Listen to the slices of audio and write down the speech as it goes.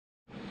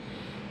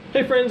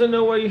Hey friends, I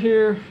know why you're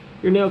here.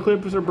 Your nail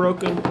clippers are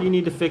broken. You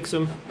need to fix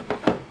them.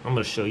 I'm going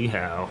to show you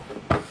how.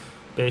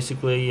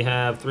 Basically, you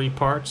have 3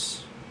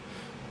 parts.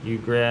 You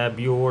grab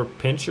your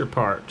pincher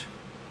part,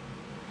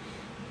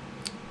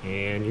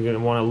 and you're going to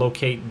want to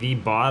locate the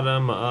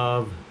bottom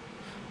of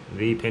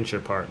the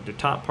pincher part. The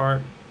top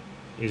part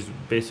is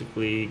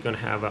basically going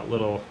to have a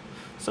little,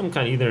 some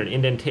kind of either an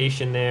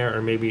indentation there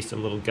or maybe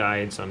some little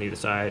guides on either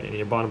side, and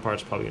your bottom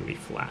part's probably going to be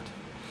flat.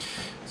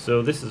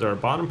 So this is our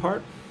bottom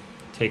part.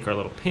 Take our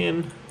little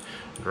pin,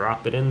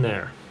 drop it in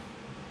there.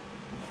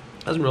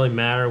 Doesn't really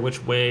matter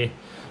which way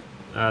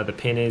the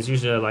pin is.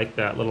 Usually I like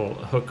that little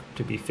hook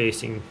to be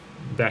facing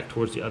back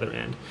towards the other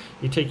end.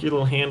 You take your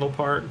little handle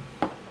part,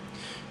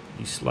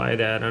 you slide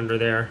that under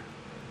there,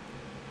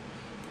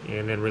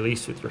 and then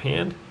release with your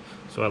hand.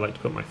 So I like to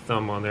put my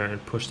thumb on there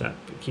and push that,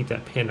 keep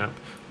that pin up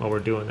while we're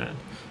doing that.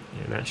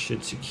 And that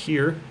should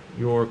secure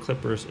your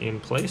clippers in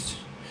place,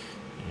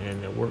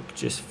 and they'll work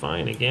just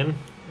fine again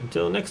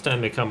until next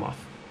time they come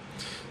off.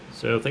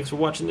 So thanks for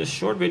watching this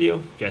short video.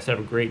 You guys have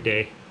a great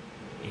day,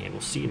 and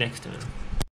we'll see you next time.